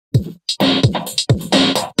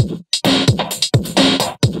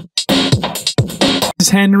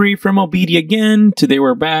Henry from OBEDIA again. Today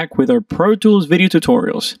we're back with our Pro Tools video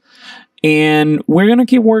tutorials. And we're going to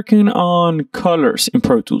keep working on colors in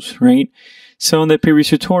Pro Tools, right? So in the previous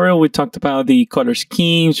tutorial, we talked about the color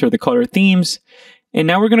schemes or the color themes. And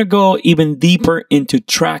now we're going to go even deeper into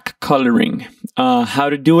track coloring, how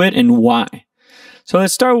to do it and why. So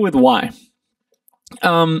let's start with why.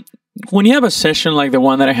 When you have a session like the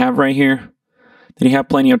one that I have right here, that you have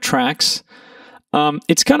plenty of tracks,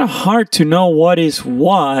 it's kind of hard to know what is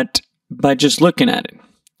what by just looking at it.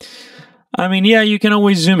 I mean, yeah, you can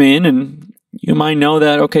always zoom in and you might know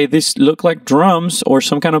that, okay, this look like drums or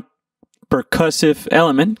some kind of percussive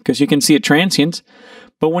element because you can see a transient.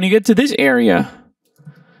 But when you get to this area,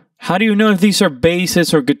 how do you know if these are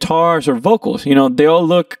basses or guitars or vocals? You know, they all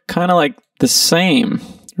look kind of like the same,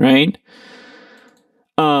 right?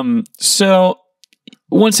 So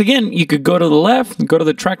once again, you could go to the left, go to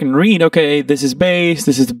the track and read, okay, this is bass,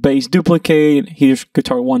 this is the bass duplicate, here's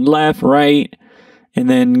guitar 1 left, right, and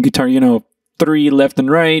then guitar, 3 left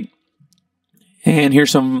and right, and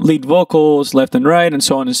here's some lead vocals left and right, and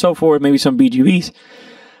so on and so forth, maybe some BGVs.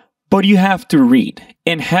 But you have to read.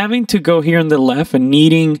 And having to go here on the left and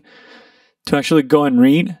needing to actually go and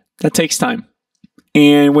read, that takes time.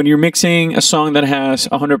 And when you're mixing a song that has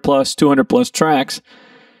 100 plus, 200 plus tracks,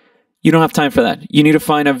 you don't have time for that. You need to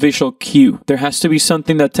find a visual cue. There has to be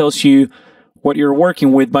something that tells you what you're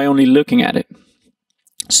working with by only looking at it.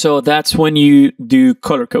 So that's when you do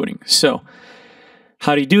color coding. So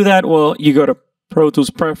how do you do that? Well, you go to Pro Tools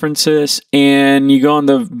Preferences and you go on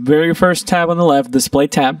the very first tab on the left, Display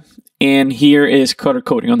tab, and here is color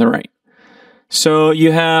coding on the right. So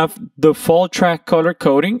you have default track color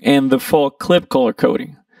coding and default clip color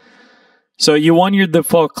coding. So you want your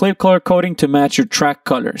default clip color coding to match your track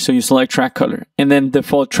color. So you select track color. And then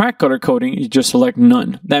default track color coding, you just select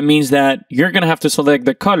none. That means that you're going to have to select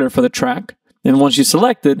the color for the track. And once you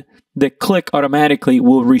select it, the click automatically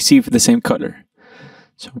will receive the same color.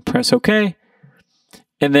 So press OK.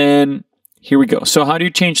 And then here we go. So how do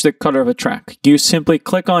you change the color of a track? You simply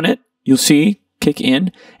click on it. You'll see kick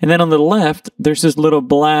in. And then on the left, there's this little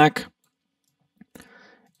black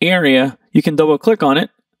area. You can double click on it.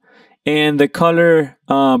 And the color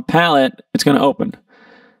palette, it's going to open.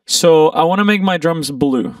 So I want to make my drums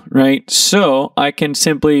blue, right? So I can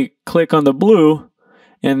simply click on the blue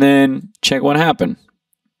and then check what happened.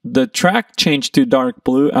 The track changed to dark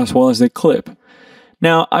blue as well as the clip.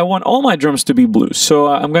 Now I want all my drums to be blue. So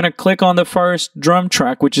I'm going to click on the first drum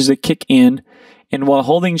track, which is a kick in. And while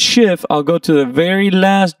holding shift, I'll go to the very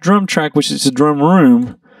last drum track, which is the drum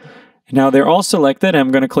room. Now they're all selected. I'm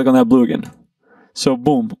going to click on that blue again. So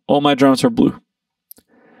boom, all my drums are blue.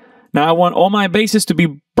 Now I want all my basses to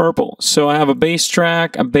be purple. So I have a bass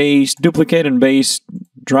track, a bass duplicate, and bass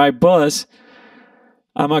dry buzz.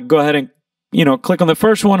 I'm going to go ahead and, click on the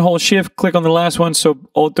first one, hold shift, click on the last one. So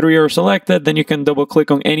all 3 are selected. Then you can double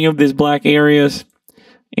click on any of these black areas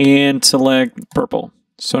and select purple.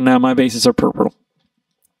 So now my basses are purple.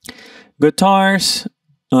 Guitars,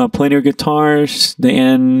 plenty of guitars. They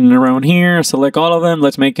end around here. Select all of them.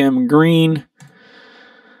 Let's make them green.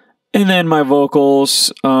 And then my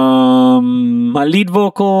vocals, my lead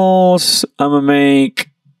vocals, I'm going to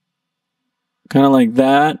make kind of like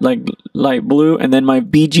that, like light blue. And then my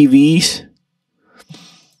BGVs,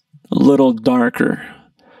 a little darker.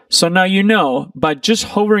 So now by just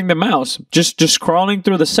hovering the mouse, just scrolling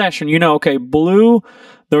through the session, okay, blue,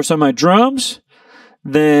 those are my drums.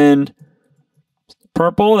 Then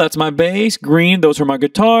purple, that's my bass. Green, those are my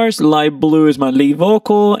guitars. Light blue is my lead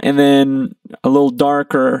vocal. And then a little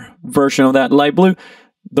darker version of that light blue,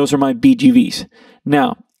 those are my BGVs.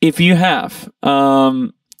 Now, if you have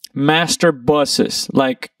master buses,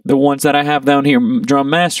 like the ones that I have down here, drum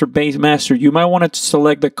master, bass master, you might want to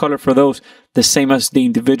select the color for those the same as the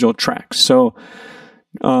individual tracks. So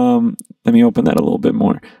let me open that a little bit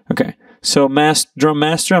more. Okay. So drum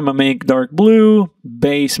master, I'm going to make dark blue.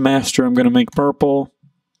 Bass master, I'm going to make purple.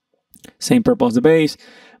 Same purple as the bass.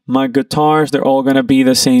 My guitars, they're all going to be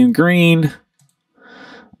the same green.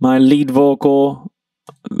 My lead vocal,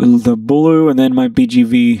 the blue. And then my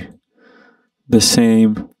BGV, the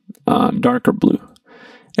same darker blue.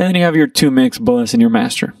 And then you have your 2 mix bus and your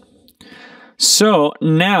master. So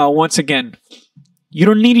now, once again, you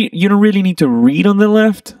don't really need to read on the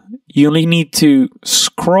left. You only need to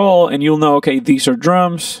scroll and you'll know, okay, these are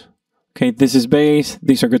drums. Okay, this is bass.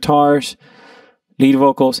 These are guitars, lead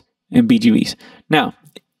vocals, and BGVs. Now,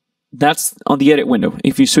 that's on the edit window.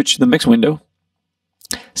 If you switch to the mix window,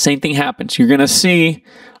 same thing happens. You're going to see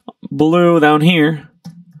blue down here.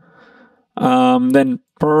 Then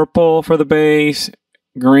purple for the bass,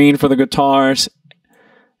 green for the guitars,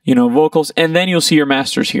 you know, vocals, and then you'll see your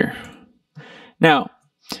masters here. Now,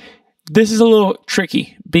 this is a little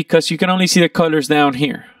tricky because you can only see the colors down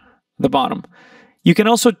here, the bottom. You can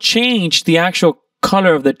also change the actual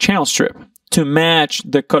color of the channel strip to match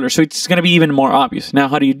the color, so it's going to be even more obvious. Now,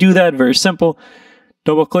 how do you do that? Very simple.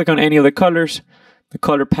 Double click on any of the colors. The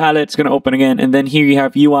color palette is going to open again, and then here you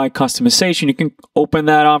have UI customization. You can open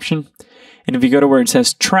that option, and if you go to where it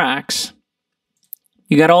says tracks,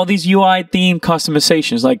 you got all these UI theme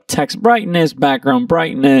customizations like text brightness, background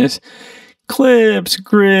brightness, clips,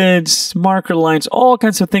 grids, marker lines, all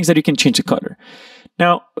kinds of things that you can change the color.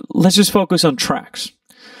 Now, let's just focus on tracks.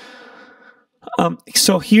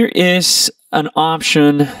 So here is an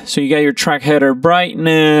option. So you got your track header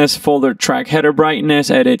brightness, folder track header brightness,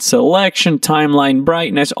 edit selection, timeline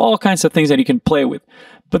brightness, all kinds of things that you can play with.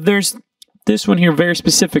 But there's this one here, very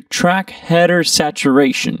specific, track header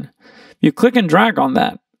saturation. You click and drag on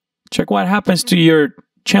that. Check what happens to your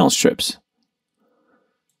channel strips.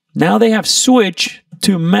 Now they have switched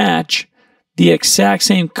to match the exact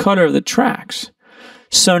same color of the tracks.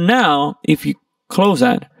 So now, if you close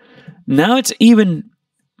that, now it's even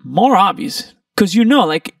more obvious. Because you know,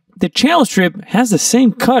 like, the channel strip has the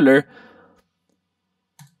same color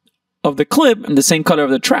of the clip and the same color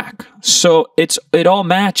of the track. So it all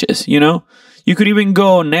matches, you know? You could even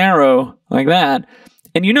go narrow like that.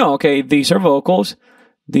 And you know, okay, these are vocals,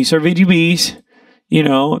 these are VGBs, you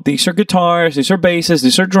know, these are guitars, these are basses,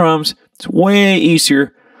 these are drums. It's way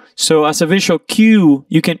easier. So as a visual cue,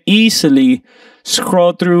 you can easily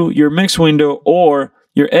scroll through your mix window or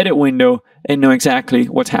your edit window and know exactly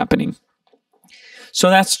what's happening. So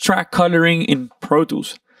that's track coloring in Pro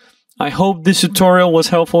Tools. I hope this tutorial was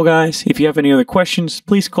helpful, guys. If you have any other questions,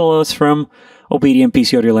 please call us from OBEDIA and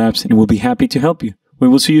PC Audio Labs, and we'll be happy to help you. We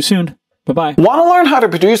will see you soon. Bye-bye. Want to learn how to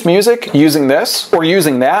produce music using this, or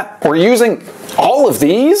using that, or using all of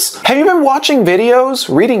these? Have you been watching videos,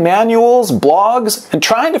 reading manuals, blogs, and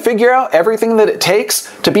trying to figure out everything that it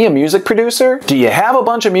takes to be a music producer? Do you have a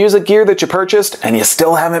bunch of music gear that you purchased and you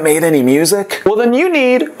still haven't made any music? Well, then you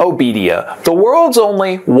need OBEDIA, the world's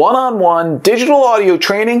only one-on-one digital audio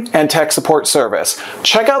training and tech support service.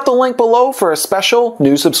 Check out the link below for a special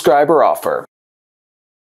new subscriber offer.